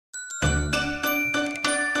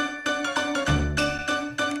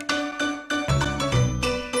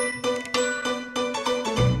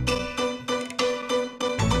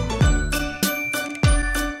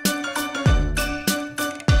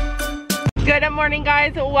What up, morning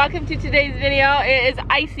guys? Welcome to today's video. It is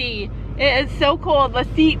icy. It is so cold. The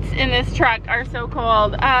seats in this truck are so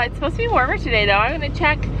cold. It's supposed to be warmer today though. I'm gonna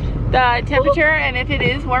check the temperature, and if it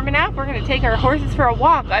is warm enough, we're gonna take our horses for a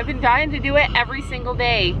walk. I've been dying to do it every single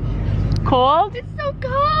day. Cold? It's so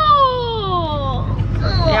cold.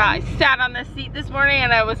 Yeah, I sat on the seat this morning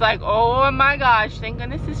and I was like, oh my gosh, thank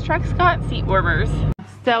goodness this truck's got seat warmers.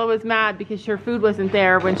 Stella was mad because her food wasn't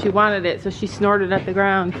there when she wanted it, so she snorted at the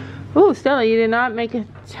ground. Oh, Stella, you did not make a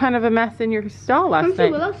ton of a mess in your stall last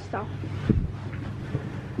night.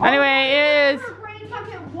 Anyway,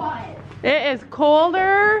 it is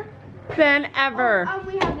colder than ever.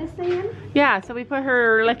 We have this thing in? Yeah, so we put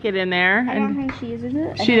her liquid in there. I don't think she uses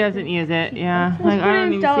it. She doesn't use it, yeah. Like, I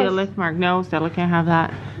don't even see a lick mark. No, Stella can't have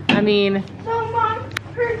that. I mean... So, Mom,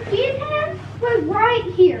 her feed pan was right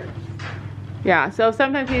here. Yeah, so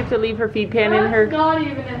sometimes we have to leave her feed pan in her... Not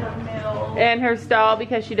even in the middle. In her stall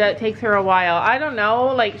because it takes her a while. I don't know,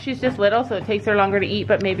 like she's just little, so it takes her longer to eat,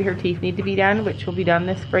 but maybe her teeth need to be done, which will be done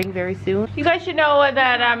this spring very soon. You guys should know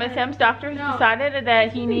that Miss M's doctor has decided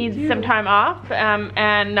that he needs some time off,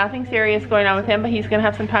 and nothing serious going on with him, but he's gonna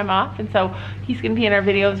have some time off, and so he's gonna be in our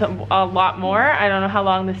videos a lot more. I don't know how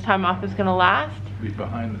long this time off is gonna last. Be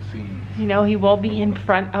behind the scenes. You know, he will be in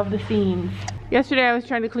front of the scenes. Yesterday I was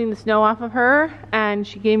trying to clean the snow off of her, and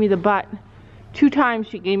she gave me the butt. 2 times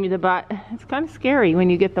she gave me the butt. It's kind of scary when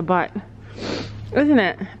you get the butt, isn't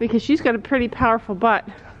it? Because she's got a pretty powerful butt.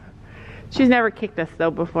 She's never kicked us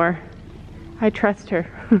though before. I trust her.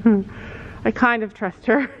 I kind of trust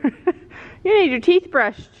her. You need your teeth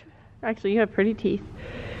brushed. Actually, you have pretty teeth.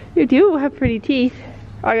 You do have pretty teeth.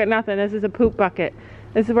 Oh, I got nothing. This is a poop bucket.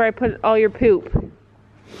 This is where I put all your poop.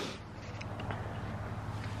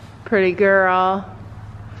 Pretty girl.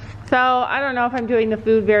 So I don't know if I'm doing the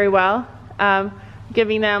food very well.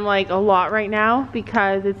 Giving them like a lot right now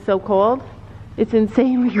because it's so cold. It's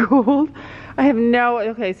insanely cold. I have no...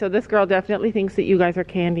 Okay, so this girl definitely thinks that you guys are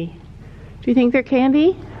candy. Do you think they're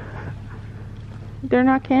candy? They're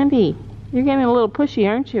not candy. You're getting a little pushy,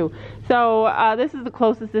 aren't you? So this is the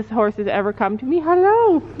closest this horse has ever come to me.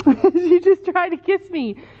 Hello. She just tried to kiss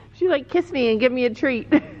me. She like kissed me and give me a treat.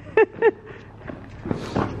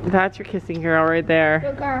 That's your kissing girl right there.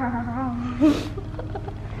 Good girl.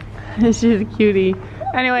 She's a cutie.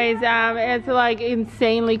 Anyways, it's like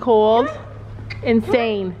insanely cold.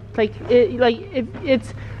 Insane. Like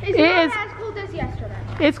it's not as cold as yesterday.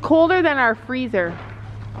 It's colder than our freezer.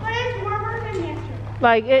 But it's warmer than yesterday.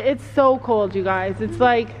 Like it's so cold, you guys. It's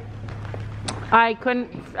like I couldn't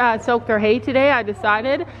soak their hay today. I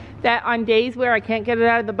decided that on days where I can't get it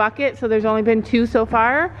out of the bucket, so there's only been 2 so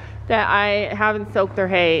far, that I haven't soaked their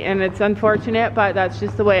hay, and it's unfortunate, but that's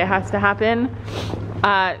just the way it has to happen.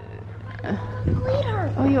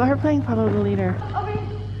 Leader. Oh, you are playing follow the leader. Okay.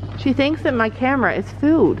 She thinks that my camera is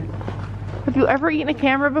food. Have you ever eaten a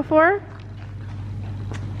camera before?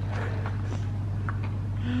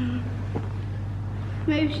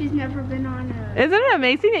 Maybe she's never been on a... Isn't it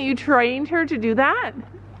amazing that you trained her to do that?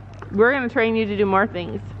 We're going to train you to do more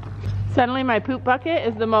things. Suddenly my poop bucket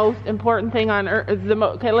is the most important thing on earth.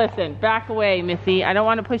 Okay, listen, back away, Missy. I don't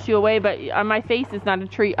want to push you away, but on my face is not a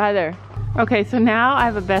treat either. Okay, so now I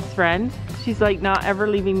have a best friend. She's like not ever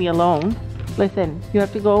leaving me alone. Listen, you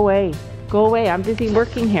have to go away. Go away. I'm busy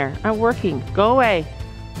working here. I'm working. Go away.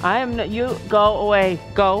 I am not, you go away.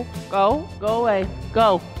 Go away.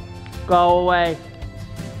 Go away.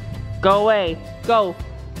 Go away. Go.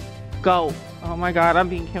 Oh my God, I'm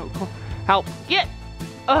being killed. Help.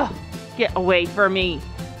 Get away from me.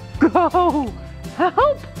 Go.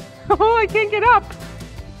 Help. Oh, I can't get up.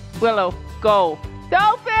 Willow, go.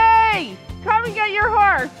 Sophie! Come and get your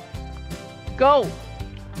horse! Go!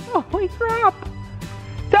 Holy crap!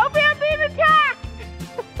 Sophie, I'm being attacked!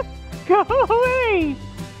 Go away!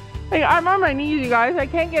 Like, I'm on my knees, you guys. I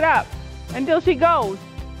can't get up until she goes.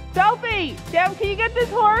 Sophie! Sam, can you get this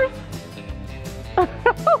horse?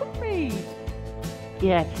 Help me!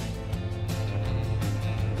 Yes.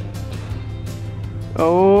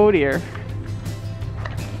 Oh dear.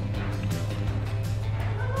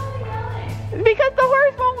 Because the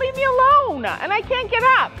horse won't leave me alone, and I can't get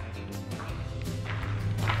up.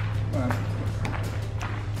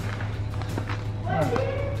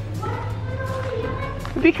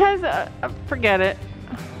 Because, forget it.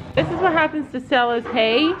 This is what happens to Stella's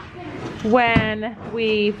hay when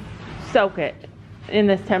we soak it in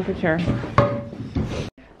this temperature.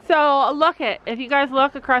 So if you guys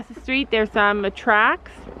look across the street, there's some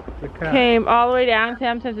tracks. Came all the way down.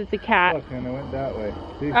 Sam says it's a cat. Look, and it went that way.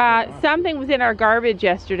 Something was in our garbage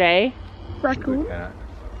yesterday. Raccoon?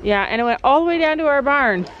 Yeah, and it went all the way down to our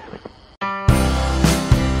barn.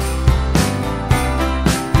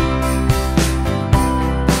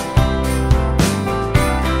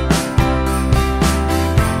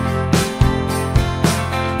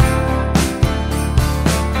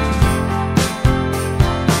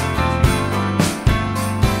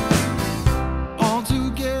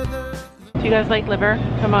 you guys like liver?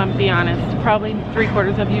 Come on, be honest. Probably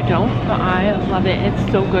 3/4 of you don't, but I love it.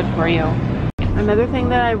 It's so good for you. Another thing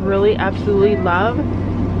that I really absolutely love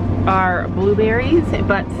are blueberries,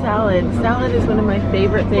 but salad. Salad is one of my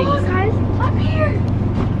favorite things. Look guys, up here.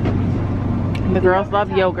 The girls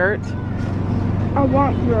love yogurt. I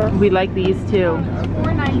want yours. We like these too.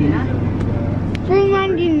 $4.99.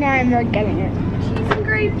 $3.99 we're getting it. Cheese and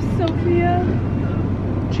grapes, Sophia.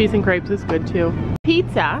 Cheese and grapes is good too.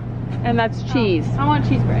 Pizza, and that's cheese. I want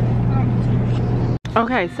cheese bread.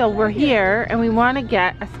 Okay, so we're here and we want to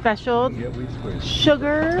get a special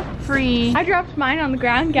sugar-free. I dropped mine on the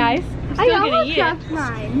ground, guys. I'm still gonna eat it.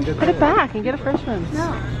 Mine. Put it back and get a fresh one.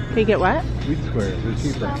 No. Can you get what? Wheat squares, they're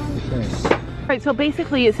cheaper. The same. Right, so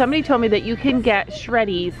basically somebody told me that you can get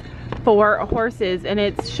shreddies for horses and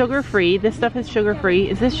it's sugar-free. This stuff is sugar-free.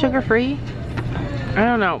 Is this sugar-free? I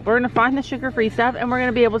don't know. We're gonna find the sugar-free stuff and we're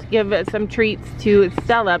gonna be able to give some treats to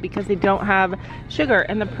Stella because they don't have sugar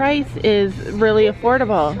and the price is really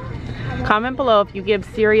affordable. Comment below if you give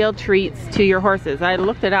cereal treats to your horses. I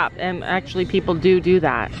looked it up and actually people do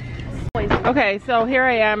that. Okay, so here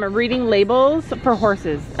I am reading labels for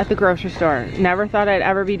horses at the grocery store. Never thought I'd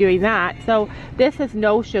ever be doing that. So this has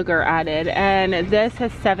no sugar added and this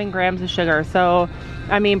has 7 grams of sugar. So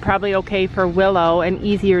I mean, probably okay for Willow and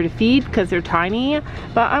easier to feed because they're tiny.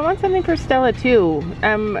 But I want something for Stella too,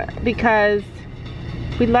 because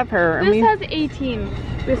we love her. And this has 18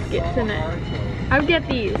 biscuits in it. I would get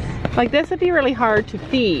these. Like this would be really hard to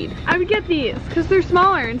feed. I would get these because they're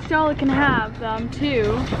smaller and Stella can have them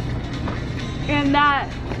too. And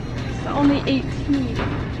that's only 18.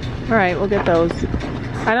 All right, we'll get those.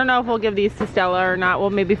 I don't know if we'll give these to Stella or not. We'll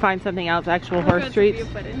maybe find something else, actual horse treats.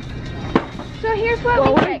 So here's what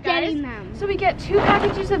we get, guys. So we get 2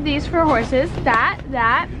 packages of these for horses.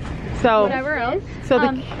 That, so whatever else. So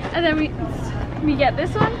and then we get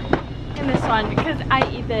this one and this one because I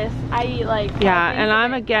eat this. I eat like and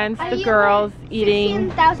I'm against the girls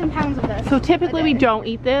eating 16,000 pounds of this. So typically we don't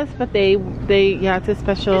eat this, but they yeah, it's a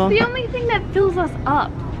special. It's the only thing that fills us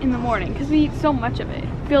up in the morning because we eat so much of it.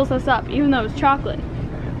 It fills us up, even though it's chocolate.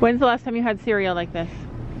 When's the last time you had cereal like this?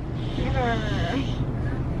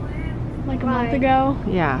 Like a month ago.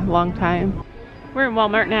 Yeah, long time. We're in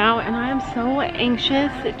Walmart now and I am so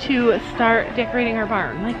anxious to start decorating our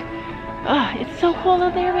barn. Like, it's so cold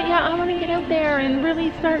out there, but yeah, I want to get out there and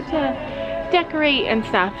really start to decorate and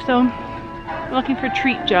stuff. So I'm looking for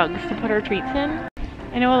treat jugs to put our treats in.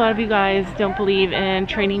 I know a lot of you guys don't believe in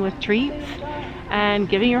training with treats and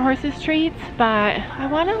giving your horses treats, but I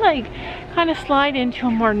want to like kind of slide into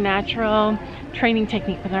a more natural training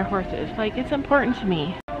technique with our horses. Like, it's important to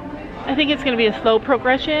me. I think it's going to be a slow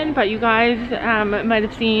progression, but you guys might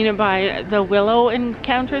have seen by the Willow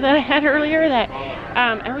encounter that I had earlier that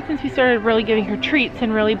ever since we started really giving her treats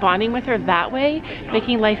and really bonding with her that way,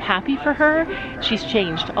 making life happy for her, she's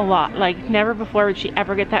changed a lot. Like, never before would she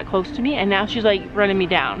ever get that close to me, and now she's like running me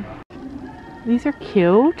down. These are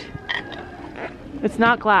cute. It's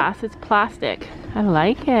not glass, it's plastic. I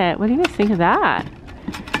like it. What do you guys think of that?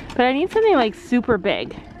 But I need something like super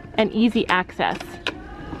big and easy access.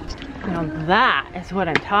 Now that is what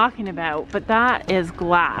I'm talking about, but that is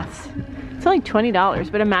glass. It's only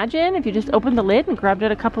 $20, but imagine if you just opened the lid and grabbed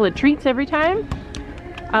out a couple of treats every time.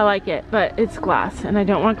 I like it, but it's glass, and I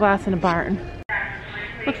don't want glass in a barn.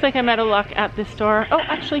 Looks like I'm out of luck at this store. Oh,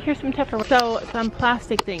 actually, here's some Tupperware. So, some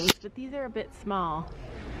plastic things, but these are a bit small.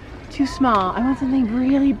 Too small. I want something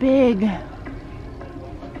really big.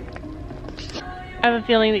 I have a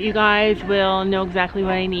feeling that you guys will know exactly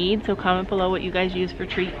what I need, so comment below what you guys use for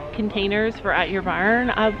treat containers for at your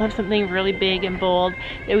barn. I'd love something really big and bold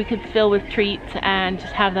that we could fill with treats and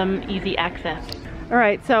just have them easy access. All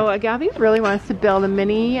right, so Gabby really wants to build a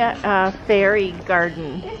mini fairy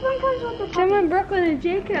garden. This one comes with the then when Brooklyn and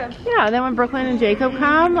Jacob. Yeah, then when Brooklyn and Jacob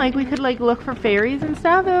come, like we could like look for fairies and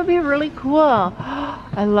stuff. That would be really cool.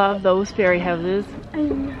 I love those fairy houses.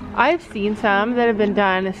 I've seen some that have been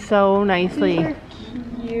done so nicely.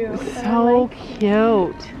 So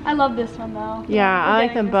cute. I love this one though. Yeah, I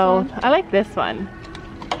like them both. I like this one.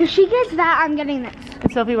 If she gets that, I'm getting this.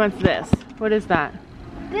 And Sophie wants this. What is that?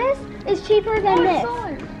 This is cheaper than this.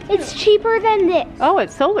 It's cheaper than this. Oh,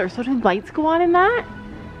 it's solar. So do lights go on in that?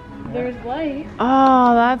 There's light.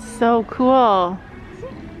 Oh, that's so cool.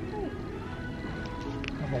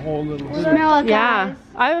 A whole little Smell it, yeah, guys.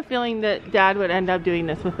 I have a feeling that Dad would end up doing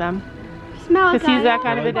this with them. Smell it, because he's that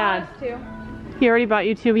kind of a dad. He already bought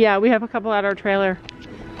you two. Yeah, we have a couple at our trailer.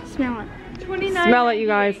 Smell it. Smell it, you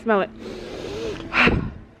guys. Smell it.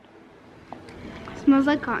 Smells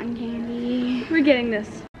like cotton candy. We're getting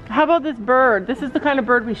this. How about this bird? This is the kind of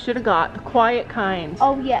bird we should have got. The quiet kind.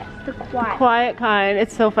 Oh yes, the quiet. Quiet kind.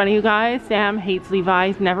 It's so funny, you guys. Sam hates Levi.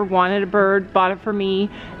 He's never wanted a bird. Bought it for me.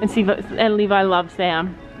 And Levi loves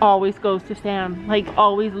Sam. Always goes to Sam. Like,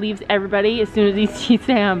 always leaves everybody as soon as he sees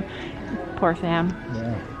Sam. Poor Sam.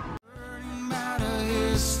 Yeah.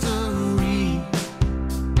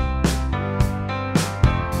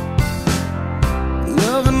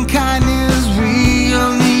 Love and kindness, we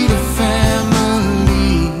all need a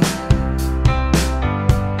family.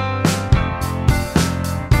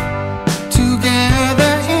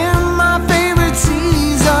 Together in my favorite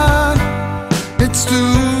season, let's do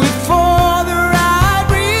it for the right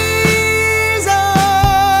reason.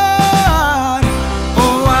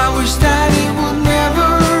 Oh, I wish that it would never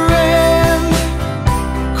end.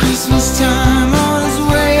 Christmas time on its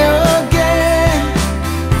way again.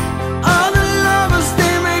 All the lovers,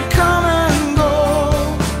 they may come and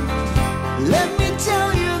go. Let me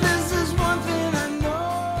tell you, this is one thing I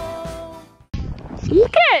know.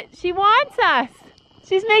 Look it! She wants us.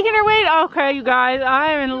 She's making her way. Okay, you guys,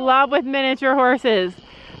 I am in love with miniature horses.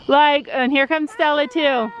 Like, and here comes Stella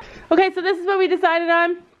too. Okay, so this is what we decided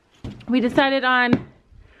on. We decided on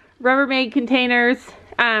Rubbermaid containers,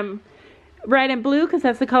 red and blue, because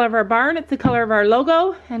that's the color of our barn. It's the color of our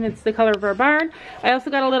logo, and it's the color of our barn. I also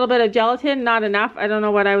got a little bit of gelatin, not enough. I don't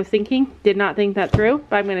know what I was thinking. Did not think that through,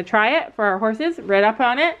 but I'm gonna try it for our horses. Read up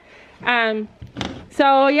on it.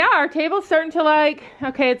 So yeah, our table's starting to like,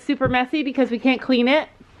 okay, it's super messy because we can't clean it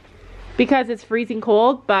because it's freezing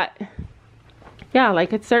cold, but yeah,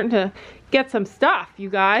 like it's starting to get some stuff, you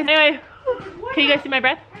guys. Anyway, can you guys see my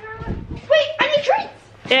breath? Wait, I need treats.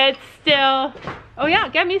 It's still, oh yeah,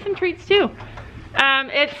 get me some treats too.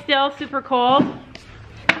 It's still super cold.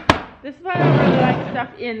 This is why I don't really like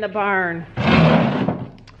stuff in the barn.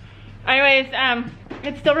 Anyways,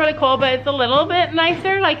 it's still really cold, but it's a little bit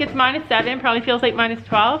nicer. Like it's -7, probably feels like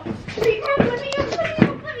 -12.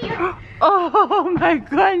 Oh my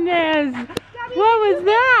goodness. What was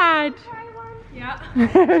that? Yeah.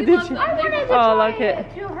 Did she? I wanted to Oh, try look it.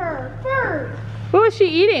 it to her first. What was she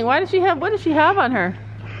eating? Why does she have, what does she have on her?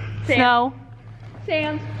 Snow.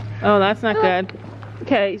 Sam. Oh, that's not good.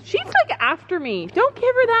 Okay, she's like after me. Don't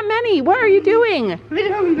give her that many. What are you doing? I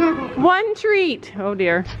don't know. One treat. Oh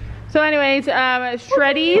dear. So anyways,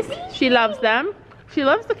 Shreddies, she loves them. She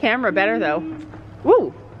loves the camera better though.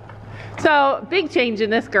 Woo. So big change in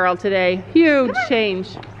this girl today. Huge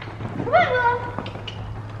change. Come on, Willow.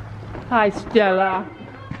 Hi, Stella.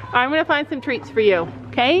 I'm gonna find some treats for you,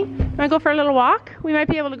 okay? Wanna go for a little walk? We might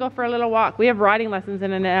be able to go for a little walk. We have riding lessons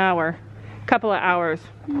in an hour. Couple of hours.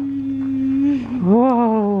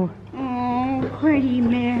 Whoa. Oh, pretty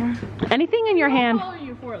mare. Anything in your hand? I'll follow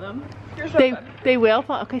you for them. You're so They good. they will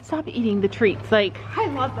fall. Okay, stop eating the treats. Like, I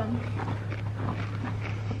love them.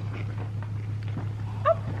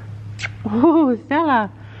 oh,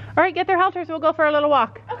 Stella. All right, get their halters. We'll go for a little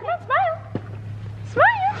walk. Okay, smile.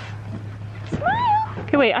 Smile. Smile.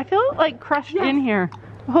 Okay, wait. I feel like crushed in here.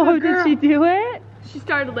 Oh, did she do it? She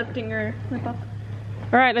started lifting her lip up.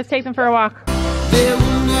 All right, let's take them for a walk. There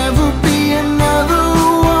will never be another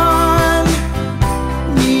one.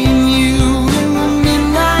 Me and you in the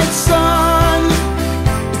midnight sun.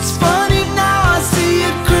 It's funny now I see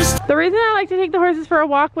it crystal. The reason I like to take the horses for a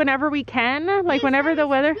walk whenever we can, like whenever the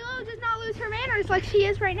weather. Willow does not lose her manners like she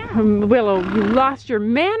is right now. Willow, you lost your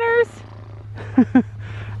manners.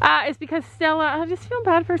 It's because Stella, I just feel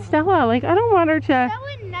bad for Stella. Like, I don't want her to.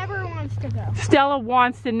 Stella never wants to go. Stella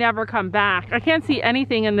wants to never come back. I can't see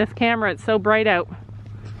anything in this camera. It's so bright out.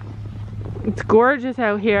 It's gorgeous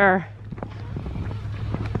out here.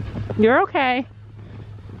 You're okay.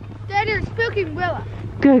 Dad, you're spooking Willow.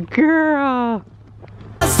 Good girl.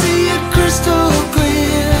 I see it crystal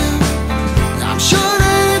clear. I'm sure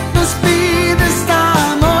that it must be this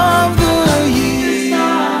time of the year.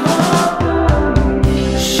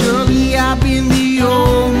 Surely I've been the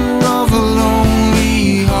owner of a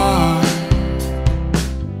lonely heart.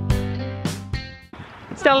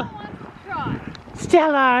 Stella.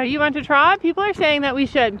 Stella, you want to trot? People are saying that we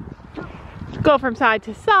should go from side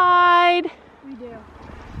to side. We do.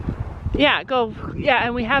 Yeah, go. Yeah,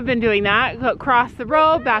 and we have been doing that. Go across the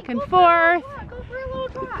road, back and forth. Go for a little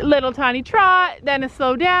trot. Little tiny trot, then a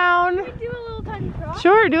slow down. Do a little tiny trot.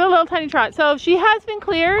 Sure, do a little tiny trot. So she has been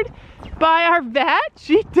cleared by our vet.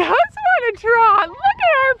 She does want to trot. Look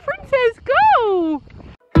at our princess go.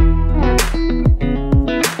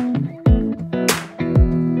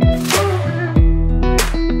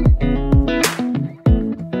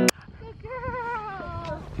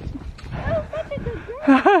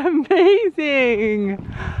 Amazing.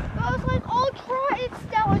 I was like, all trot, it's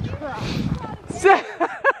Stella trot.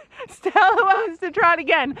 trot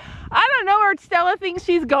again. I don't know where Stella thinks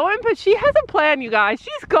she's going, but she has a plan, you guys.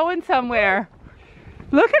 She's going somewhere.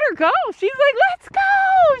 Look at her go. She's like, let's go.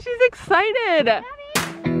 She's excited.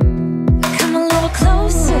 Come a little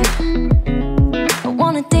closer. I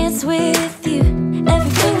wanna dance with you.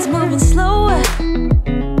 Everything's moving slower.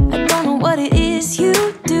 I don't know what it is you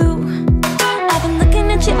do. I've been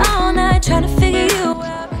looking at you all night, trying to figure you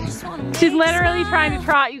out. She's literally trying to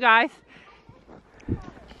trot, you guys.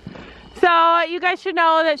 So you guys should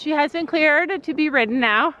know that she has been cleared to be ridden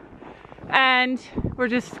now. And we're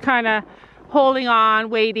just kind of holding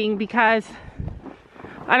on, waiting, because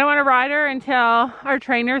I don't want to ride her until our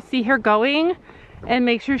trainers see her going and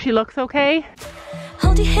make sure she looks okay.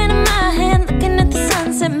 Hold your hand in my hand, looking at the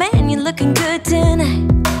sunset. Man, you're looking good tonight.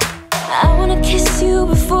 I wanna kiss you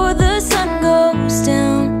before the sun goes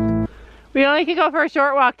down. We only can go for a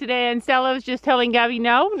short walk today, and Stella was just telling Gabby,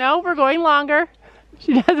 no, we're going longer.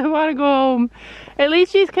 She doesn't want to go home. At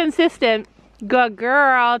least she's consistent. Good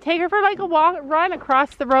girl. Take her for like a walk, run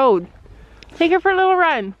across the road. Take her for a little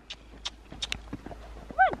run.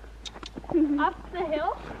 Up the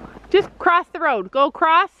hill? Just cross the road. Go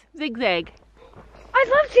cross, zigzag. I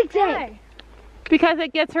love zigzag. Because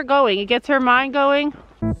it gets her going. It gets her mind going.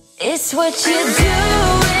 It's what you're doing,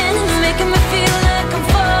 it's making me feel like I'm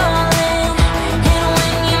falling. And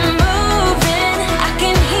when you're moving, I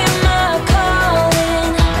can hear my calling.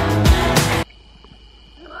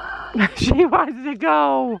 She wants to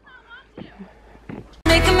go.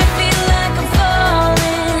 Making me feel like I'm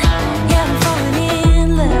falling. Yeah, I'm falling in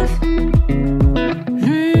love.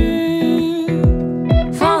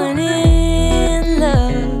 Falling in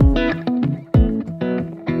love.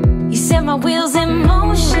 You set my wheels in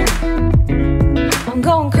motion. I'm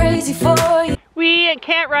going crazy for you. We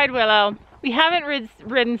can't ride Willow. We haven't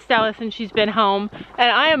ridden Stella since she's been home. And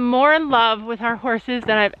I am more in love with our horses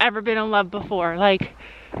than I've ever been in love before. Like,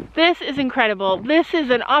 this is incredible. This is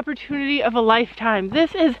an opportunity of a lifetime.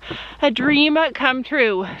 This is a dream come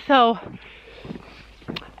true. So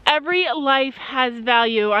every life has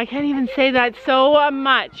value. I can't even say that so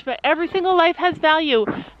much, but every single life has value.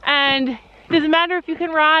 And it doesn't matter if you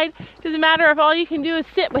can ride, it doesn't matter if all you can do is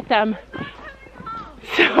sit with them.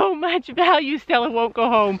 So much value. Stella won't go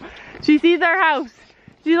home. She sees our house.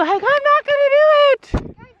 She's like, I'm not gonna do it.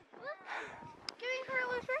 Guys, look. Giving her a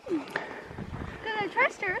little string. Because I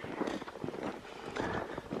trust her.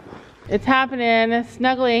 It's happening.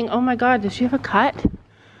 Snuggling. Oh my God, does she have a cut?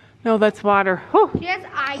 No, that's water. Whew. She has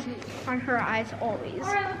eye on her eyes always.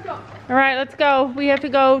 Alright, let's go. All right, let's go. We have to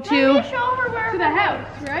go Let me to, show her where To the house,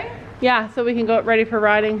 right? yeah, so we can go ready for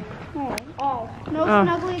riding. Oh, no Oh.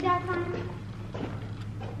 snuggly that time.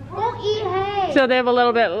 Don't eat hay. So they have a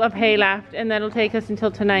little bit of hay left, and that'll take us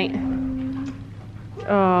until tonight.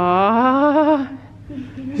 Oh,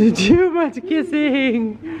 too much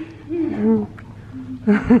kissing.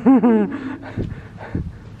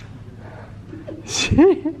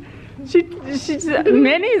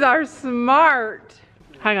 Minis are smart.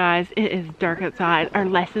 Hi guys, it is dark outside. Our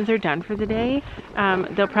lessons are done for the day.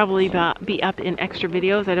 They'll probably be up in extra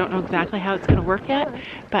videos. I don't know exactly how it's gonna work yet.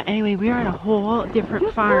 But anyway, we are on a whole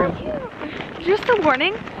different farm. Just a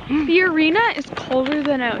warning, the arena is colder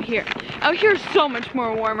than out here. Out here is so much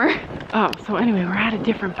more warmer. Oh, so anyway, we're at a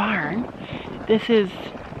different barn. This is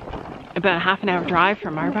about a half an hour drive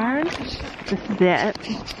from our barn. This is it.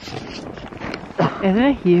 Isn't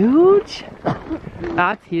it huge?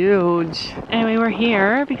 That's huge. Anyway, we're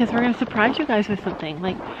here because we're gonna surprise you guys with something.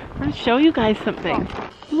 Like, we're gonna show you guys something.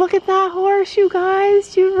 Look at that horse, you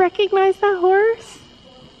guys. Do you recognize that horse?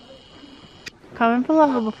 Comment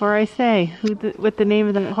below before I say what the name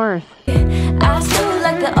of the horse. Eyes blue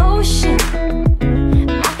like the ocean.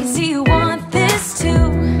 I can see you want this too.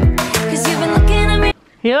 'Cause you've been looking at me.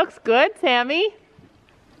 He looks good, Sammy.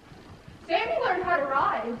 Sammy learned how to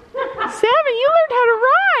ride. Sammy, you learned how to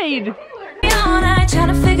ride. All night trying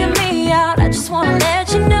to figure me out. I just wanna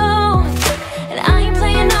let you know. And I ain't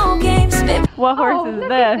playing no games, baby. What horse is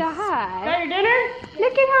this? Got your dinner?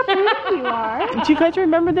 Look at how pretty you are. Do you guys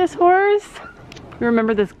remember this horse? You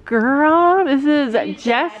remember this girl? This is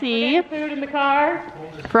Jessie. Food in the car.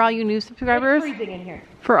 For all you new subscribers, In here.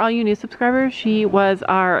 for all you new subscribers, she was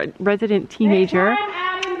our resident teenager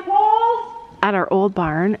at our old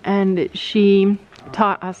barn, and she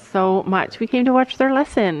taught us so much. We came to watch their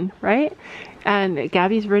lesson, right? And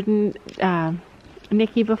Gabby's ridden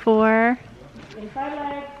Nikki before.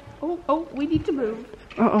 Oh, we need to move.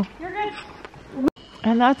 Uh-oh. You're good.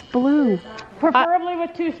 And that's Blue. Preferably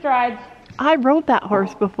with 2 strides. I rode that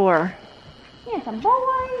horse before. Yes, a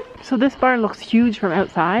boy. So this barn looks huge from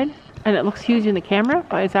outside, and it looks huge in the camera,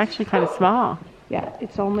 but it's actually kind of small. Yeah,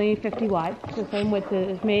 it's only 50 wide. It's the same width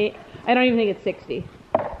as me. I don't even think it's 60.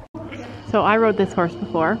 So I rode this horse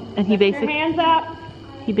before, and he basically hands up.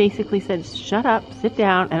 He basically said, "Shut up, sit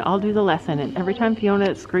down, and I'll do the lesson." And every time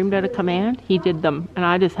Fiona screamed out a command, he did them, and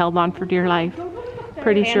I just held on for dear life.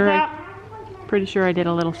 Pretty sure I did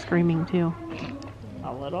a little screaming too.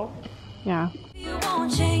 A little? Yeah. You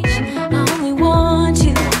won't change, I only want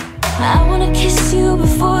you. I wanna kiss you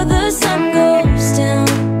before the sun goes down.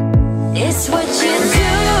 It's what you're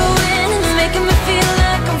doing, it's making me feel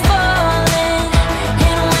like I'm falling.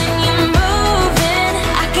 And when you're moving,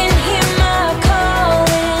 I can hear my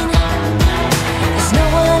calling. There's no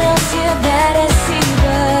one else here that I see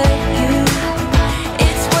but you.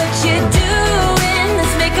 It's what you're doing,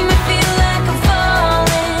 it's making me feel like I'm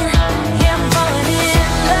falling. Yeah, I'm falling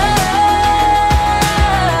in love.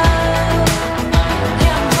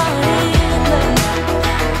 Yeah, I'm falling in love.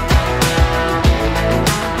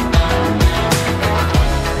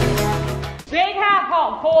 Big half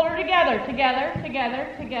halt. Hold her together. Together, together,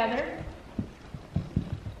 together.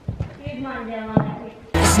 Here's mine down on that way.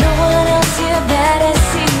 There's no one else here that I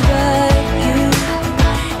see but you.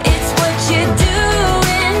 It's what you're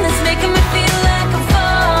doing that's making me feel like I'm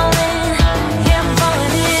falling. Yeah, I'm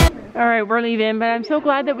falling in. All right, we're leaving, but I'm so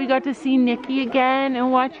glad that we got to see Nikki again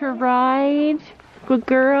and watch her ride. Good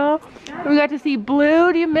girl. We got to see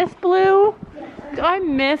Blue. Do you miss Blue? I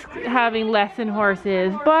miss having lesson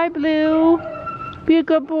horses. Bye, Blue. Be a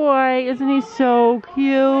good boy. Isn't he so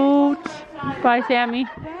cute? Bye, Sammy.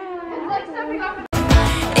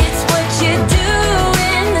 It's what you're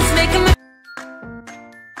doing that's making me.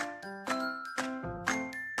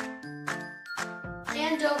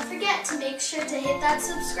 And don't forget to make sure to hit that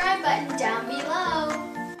subscribe button down below.